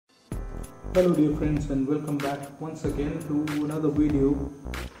Hello dear friends, and welcome back once again to another video.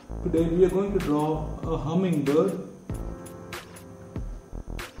 Today we are going to draw a hummingbird.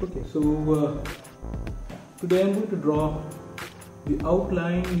 Okay, so today I'm going to draw the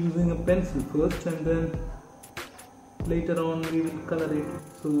outline using a pencil first, and then later on we will color it.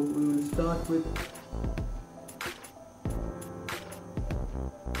 So we will start with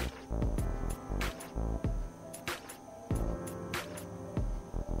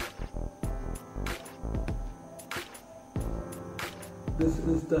this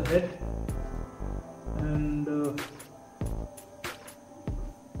is the head, and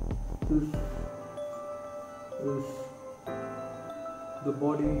this is the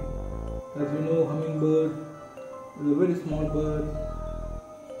body. As you know, hummingbird is a very small bird.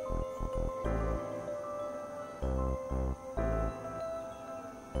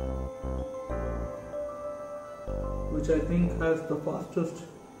 Which I think has the fastest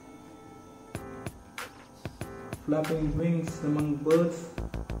flapping wings among birds,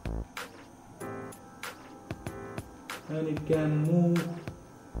 and it can move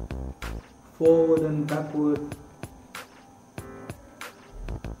forward and backward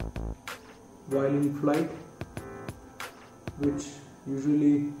while in flight, which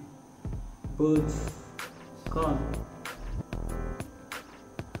usually birds can't.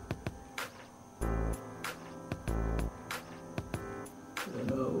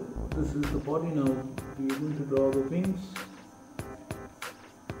 This is the body. Now we are going to draw the wings.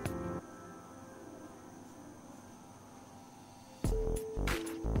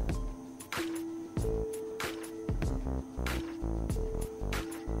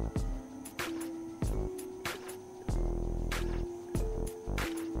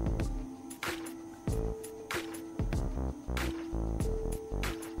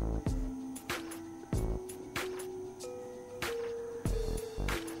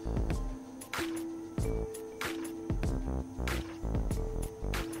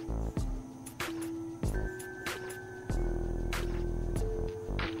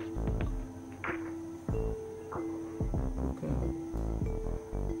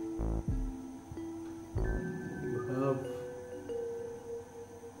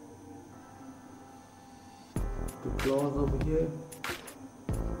 The claws over here.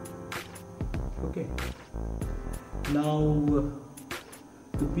 Okay, now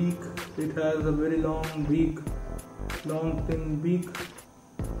the beak. It has a very long beak, long thin beak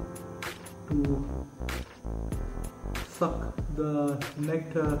to suck the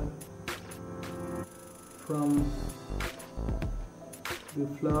nectar from the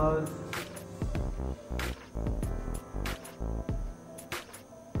flowers.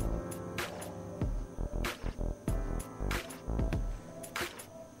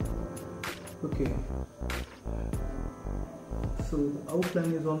 Okay, so the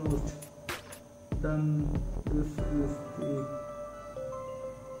outline is almost done. This is the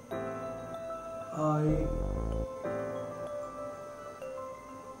eye.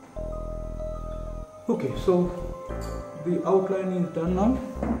 Okay, so the outline is done now.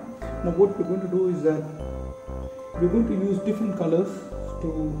 Now what we're going to do is that we're going to use different colors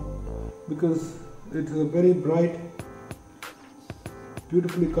because it's a very bright,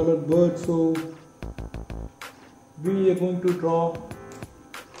 beautifully colored bird, so we are going to draw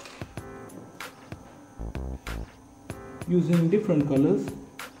using different colors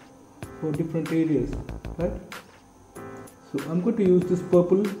for different areas, right? So I'm going to use this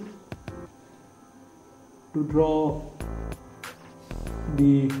purple to draw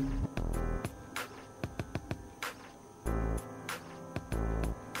the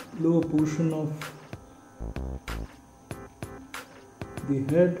lower portion of the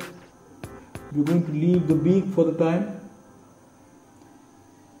head. We're going to leave the beak for the time.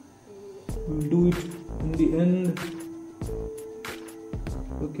 We'll do it in the end.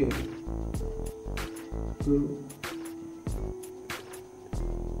 Okay, so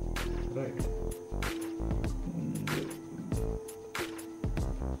right,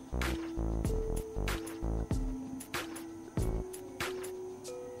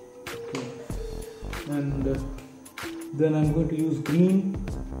 okay, and then I'm going to use green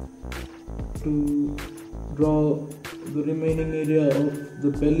to draw the remaining area of the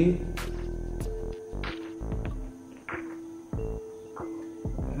belly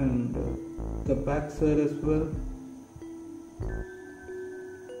and the back side as well.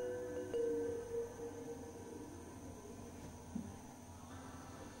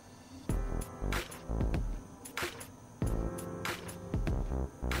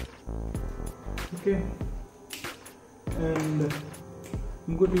 Okay, and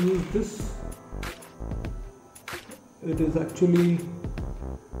I'm going to use this. It is actually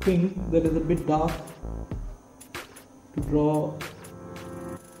pink that is a bit dark to draw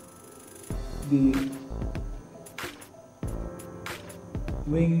the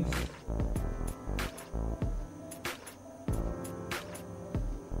wings.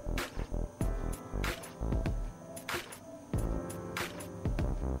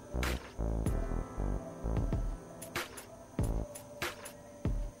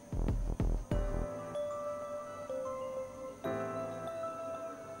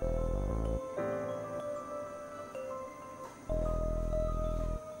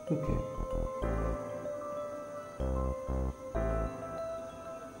 Okay.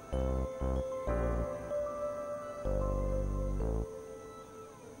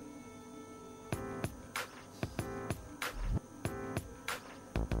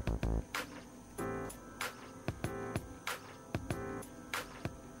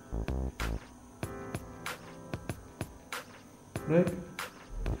 Right,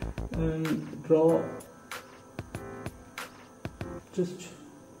 and draw just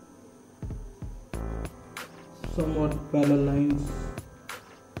somewhat parallel lines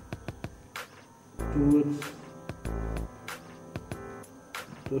towards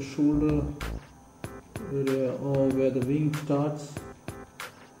the shoulder area or where the wing starts.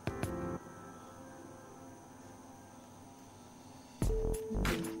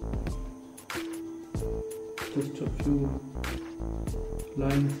 Just a few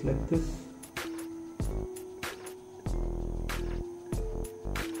lines like this.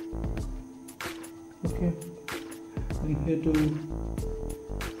 Okay, and here too.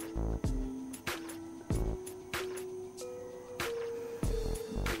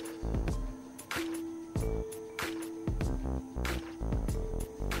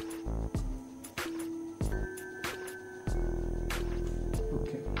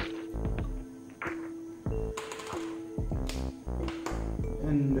 Okay,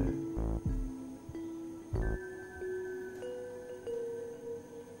 and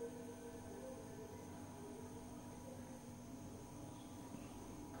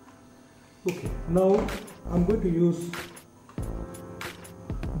okay, now I'm going to use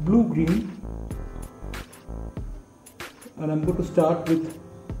blue-green, and I'm going to start with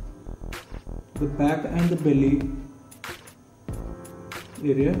the back and the belly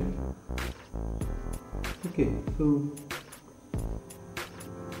area. Okay, so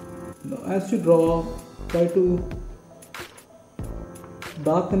now as you draw, try to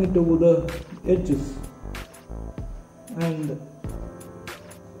darken it over the edges and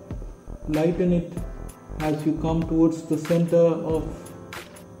lighten it as you come towards the center of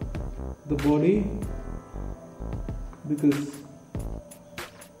the body, because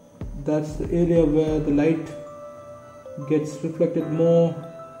that's the area where the light gets reflected more,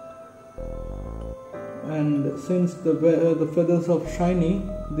 and since the feathers are shiny,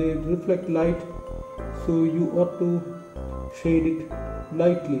 they reflect light, so you ought to shade it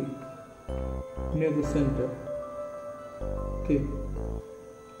lightly near the center. Okay.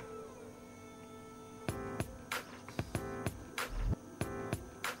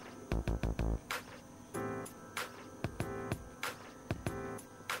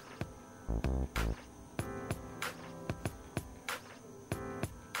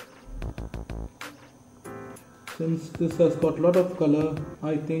 Since this has got a lot of color,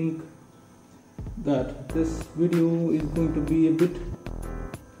 I think that this video is going to be a bit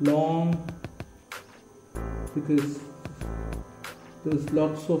long because there's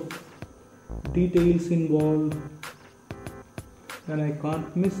lots of details involved and I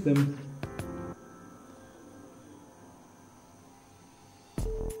can't miss them.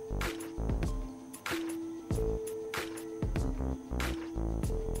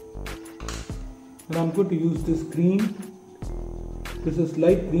 And I'm going to use this green. This is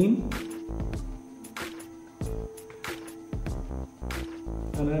light green,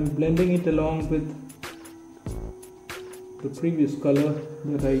 and I'm blending it along with the previous color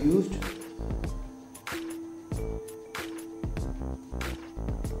that I used.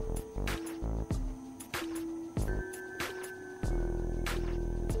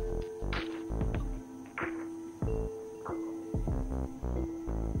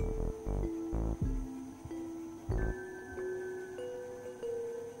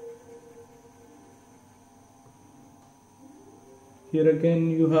 Here again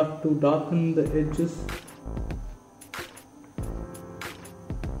you have to darken the edges.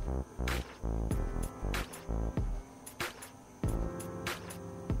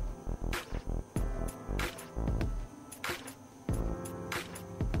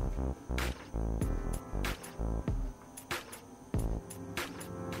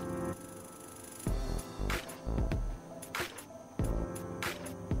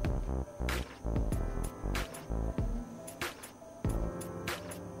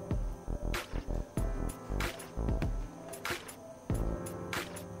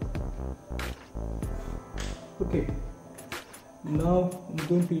 Okay, now I'm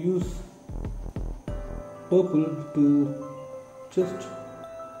going to use purple to just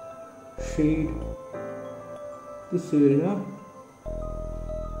shade this area.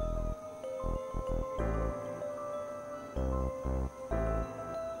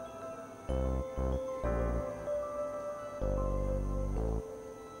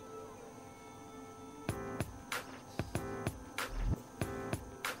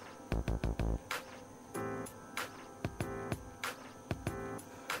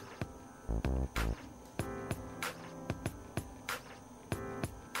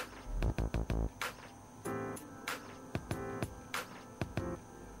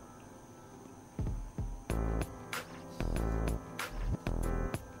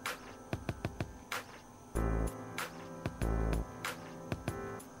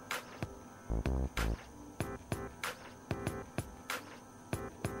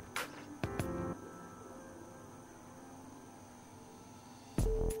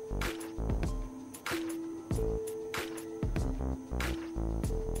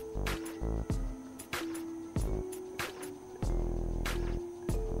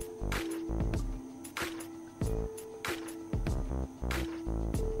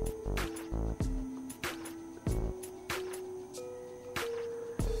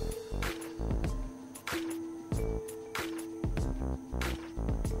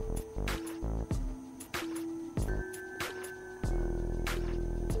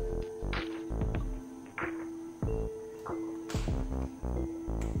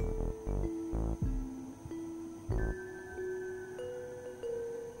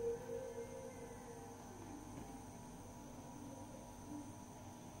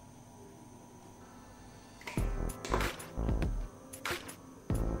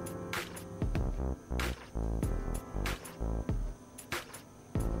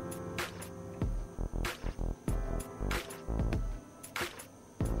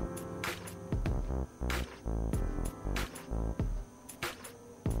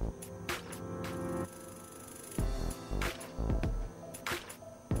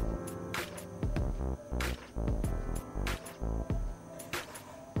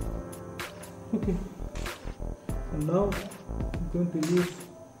 Okay, and now I'm going to use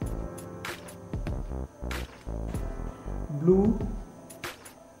blue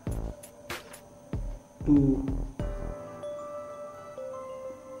to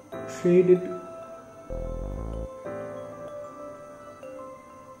shade it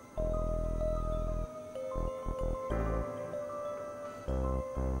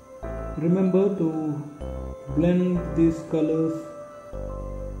remember to blend these colors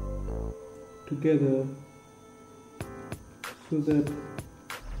together so that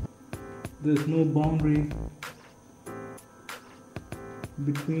there's no boundary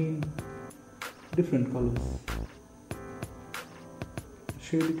between different colors.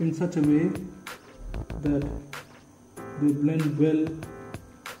 Shade it in such a way that they blend well.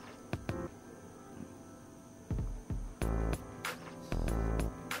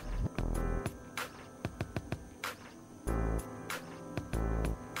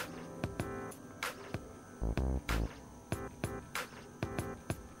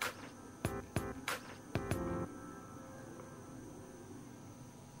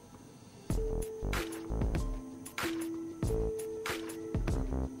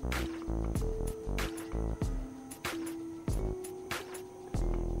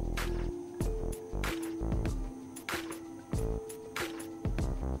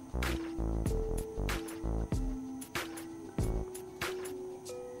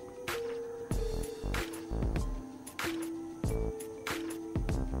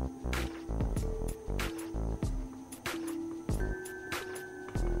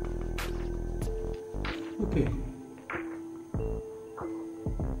 Okay,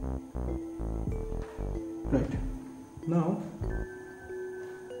 right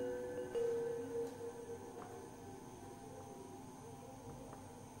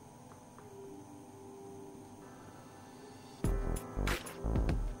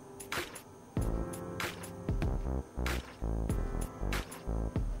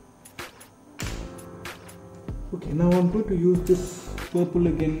now I'm going to use this purple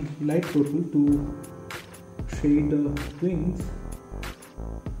again, light purple, to shade the wings.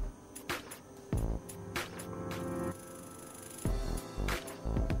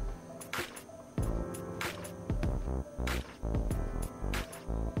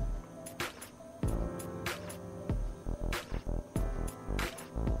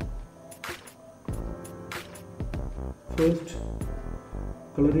 First,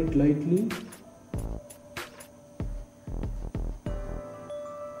 color it lightly.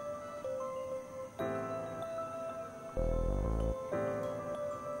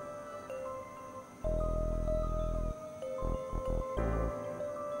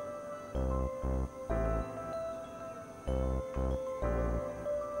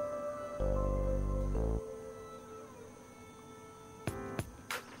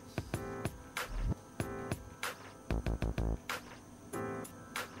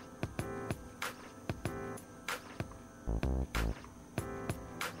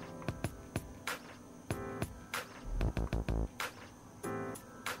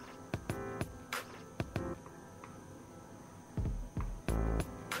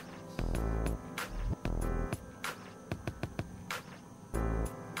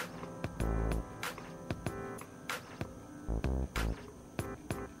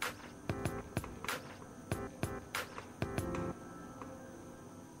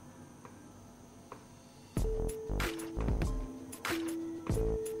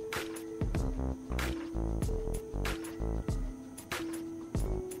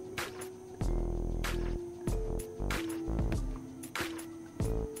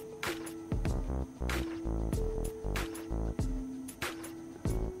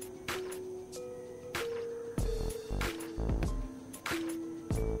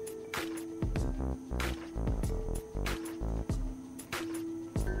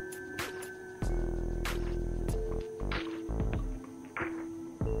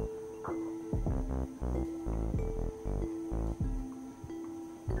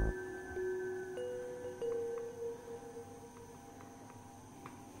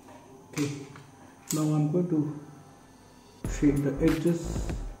 Okay, now I'm going to shade the edges.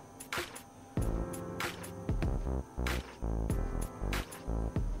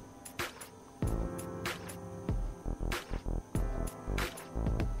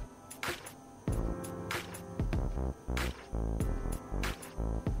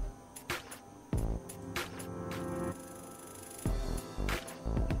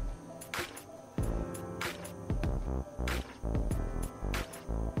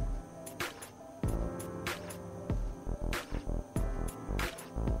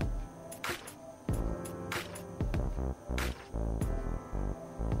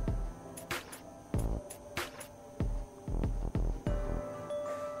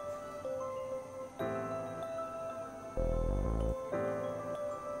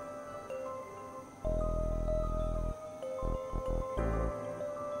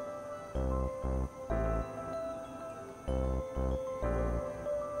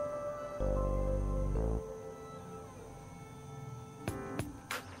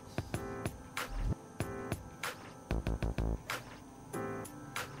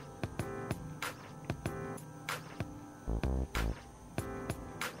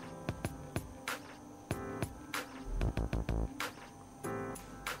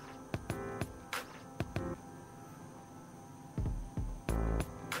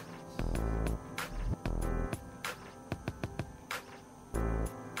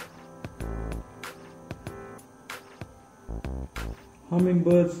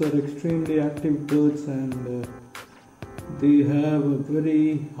 Hummingbirds are extremely active birds, and they have a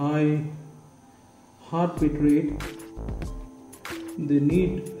very high heartbeat rate. They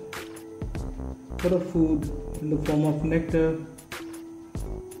need a lot of food in the form of nectar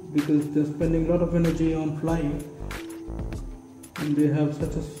because they're spending a lot of energy on flying, and they have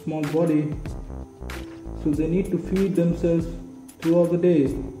such a small body, so they need to feed themselves throughout the day.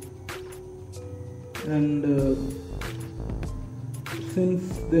 And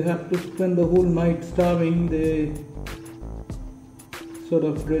since they have to spend the whole night starving, they sort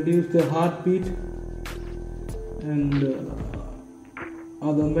of reduce their heartbeat and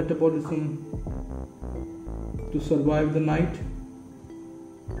other metabolism to survive the night,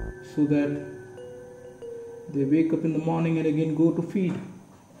 so that they wake up in the morning and again go to feed.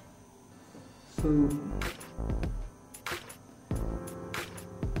 So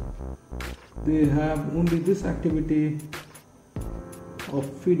they have only this activity of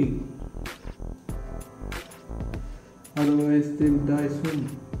feeding, otherwise they will die soon.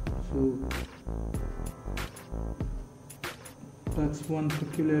 So that's one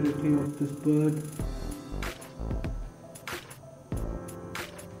peculiarity of this bird.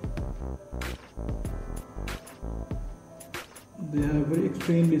 They have very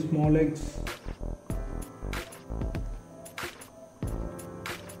extremely small eggs.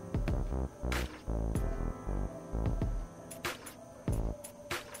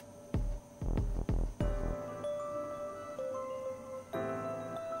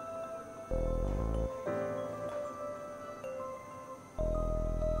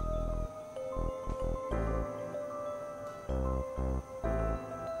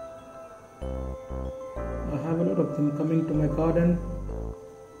 I have a lot of them coming to my garden.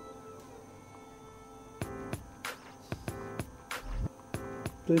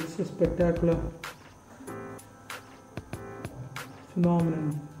 So it's a spectacular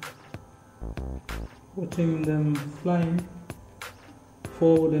phenomenon watching them flying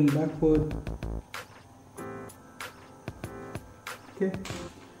forward and backward. Okay,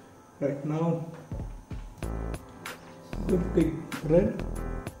 right now I'm going to take red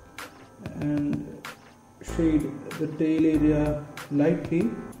and shade the tail area lightly.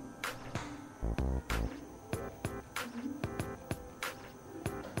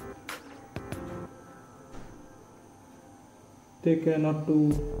 Take care not to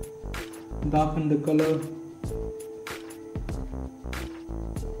darken the color.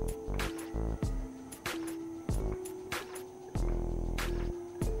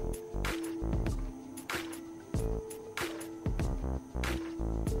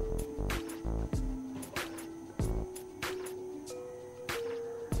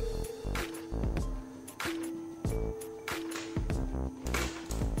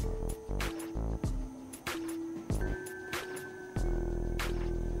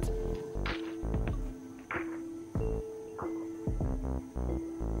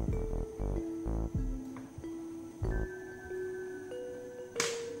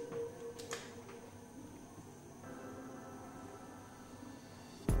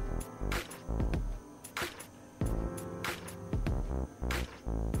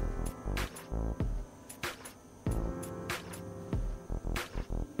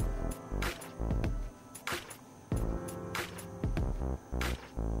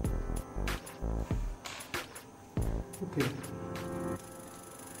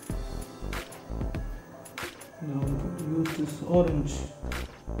 Now I'm going to use this orange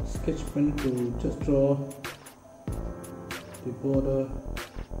sketch pen to just draw the border.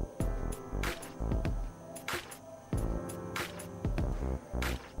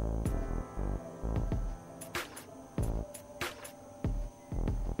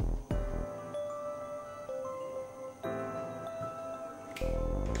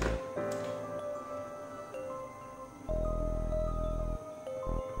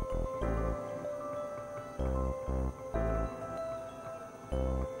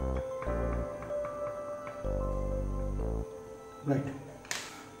 Right,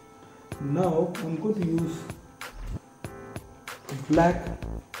 now I'm going to use a black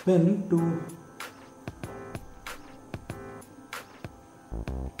pen to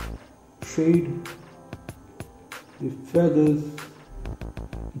shade the feathers.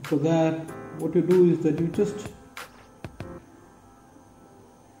 And for that, what you do is that you just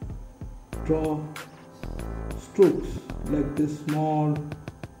draw strokes like this, small.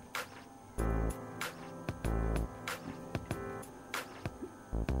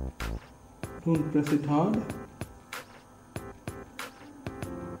 Don't press it hard.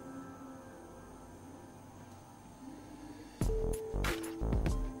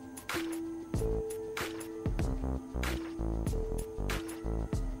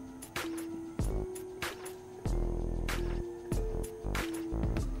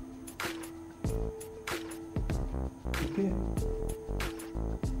 Okay.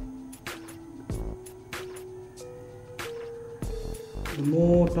 The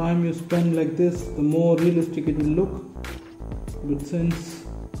more time you spend like this, the more realistic it will look. But since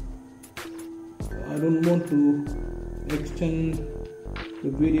I don't want to extend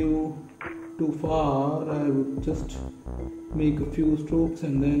the video too far, I would just make a few strokes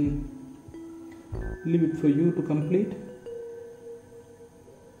and then leave it for you to complete.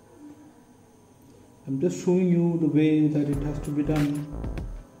 I'm just showing you the way that it has to be done.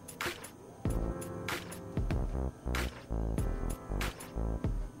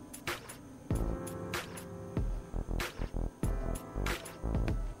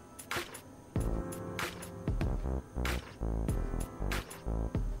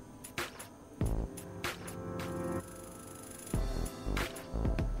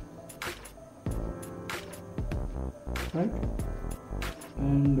 Right,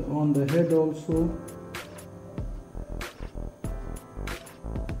 and on the head also.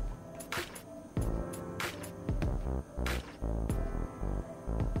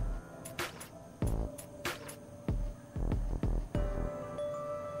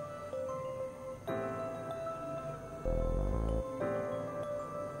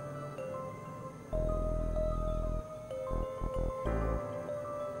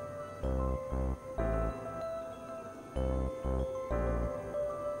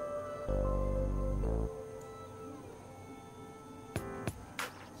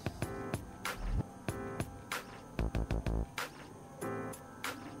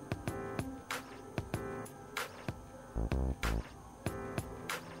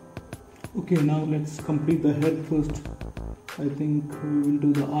 Okay, now let's complete the head first. I think we will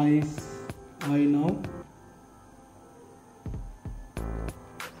do the eye now.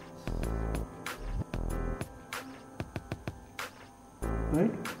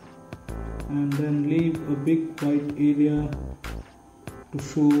 Right, and then leave a big white area to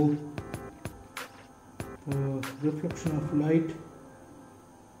show the reflection of light,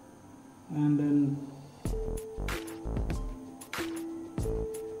 and then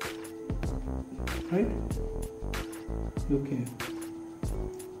right, okay,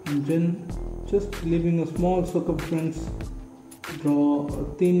 and then just leaving a small circumference, draw a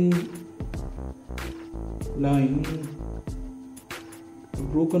thin line. A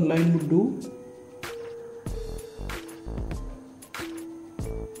broken line would do.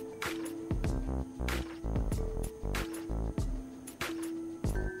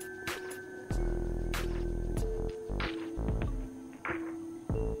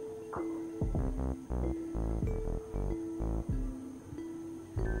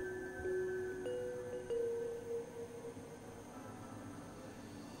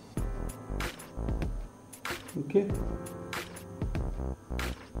 Okay.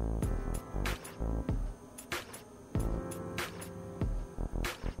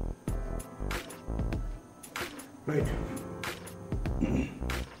 Right.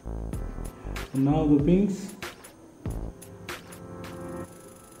 And now the wings.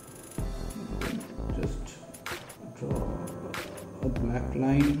 Just draw a black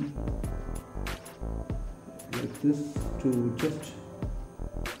line like this to just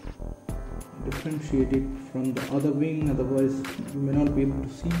differentiate it from the other wing, otherwise you may not be able to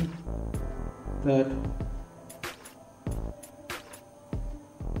see that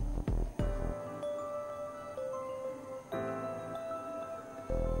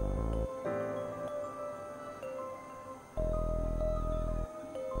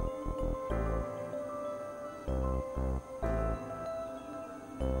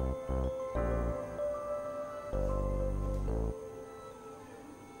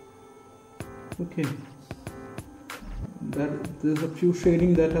Okay, that there's a few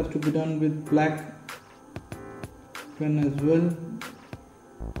shading that has to be done with black pen as well,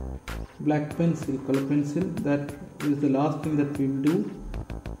 black pencil, color pencil. That is the last thing that we will do.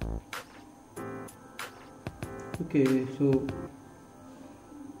 Okay, so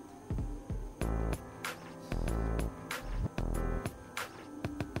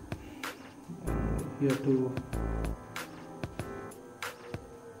here to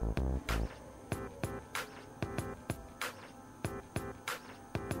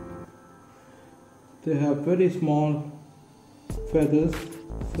they have very small feathers,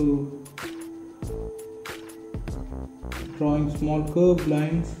 so drawing small curved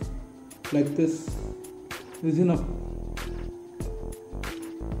lines like this is enough.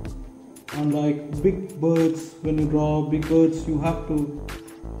 Unlike big birds, when you draw big birds you have to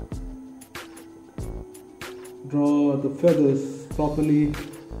draw the feathers properly,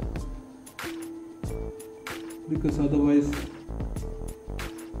 because otherwise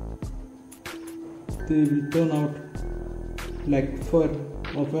they will turn out like fur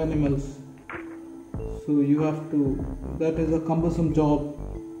of animals. So you have to, that is a cumbersome job,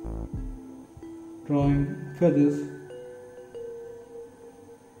 drawing feathers.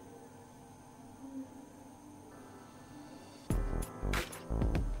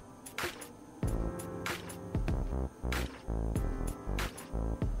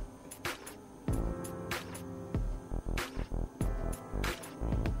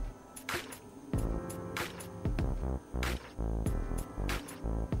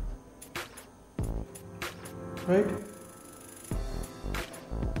 Right?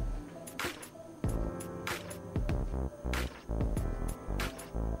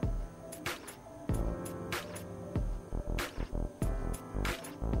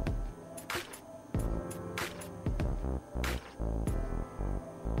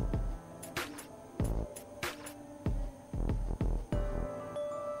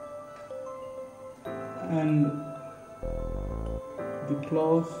 And the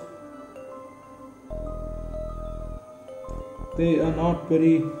claws, they are not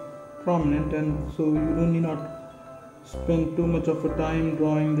very prominent, and so you do need not spend too much of a time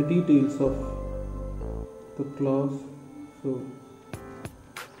drawing the details of the claws. So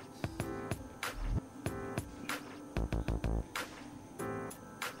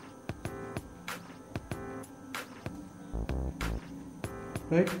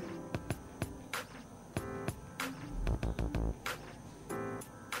right?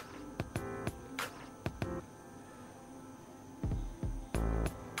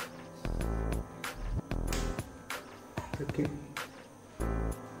 Okay,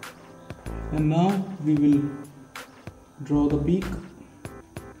 and now we will draw the beak.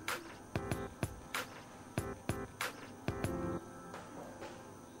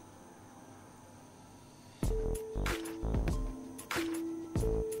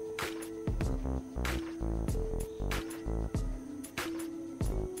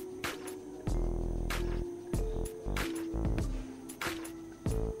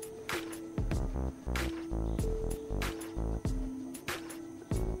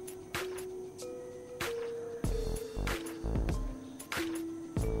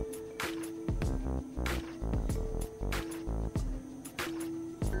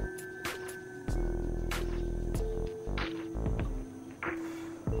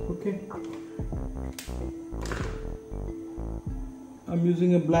 Okay, I'm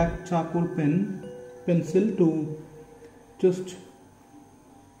using a black charcoal pencil to just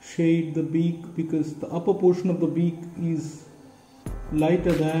shade the beak, because the upper portion of the beak is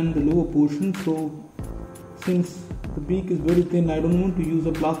lighter than the lower portion. So since the beak is very thin, I don't want to use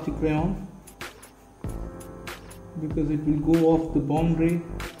a plastic crayon because it will go off the boundary.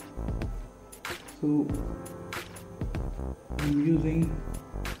 So I'm using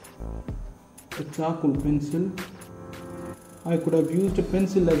a charcoal pencil. I could have used a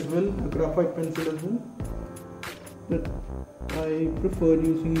pencil as well, a graphite pencil as well, but I prefer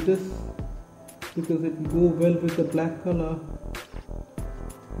using this because it will go well with the black color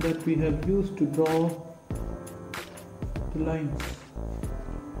that we have used to draw the lines.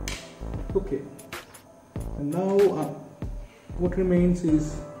 Okay, and now what remains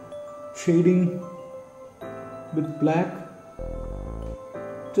is shading with black.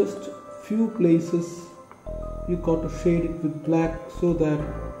 Just few places you got to shade it with black so that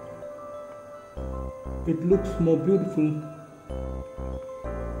it looks more beautiful.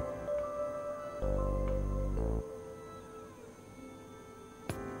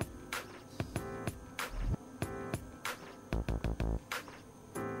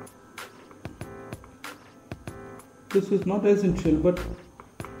 This is not essential, but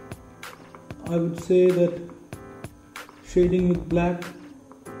I would say that shading with black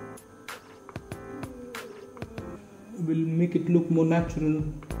will make it look more natural.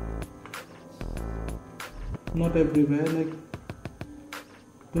 Not everywhere, like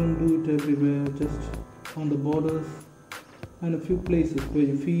don't do it everywhere, just on the borders and a few places where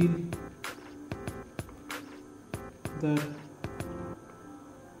you feel that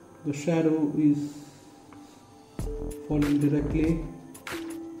the shadow is falling directly.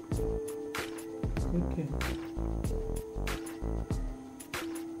 Okay.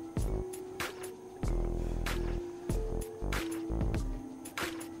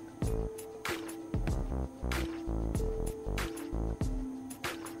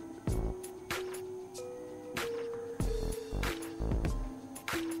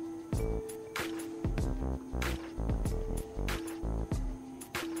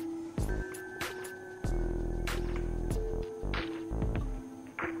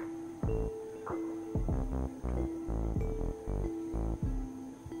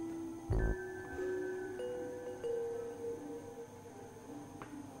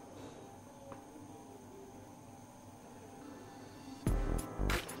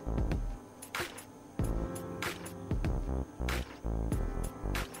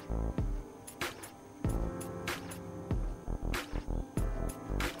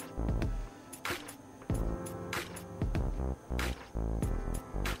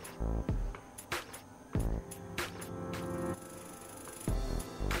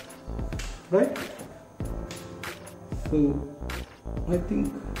 Right? So I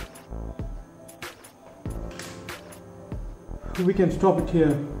think we can stop it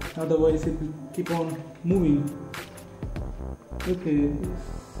here, otherwise it will keep on moving. Okay,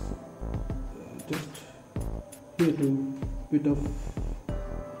 just here to bit of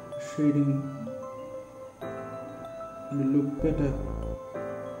shading will look better.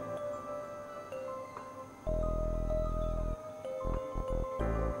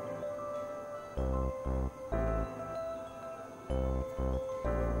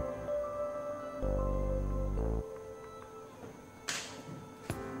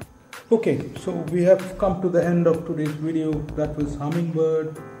 Okay, so we have come to the end of today's video. That was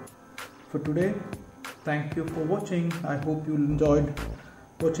Hummingbird for today. Thank you for watching. I hope you enjoyed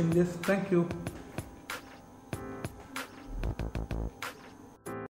watching this. Thank you.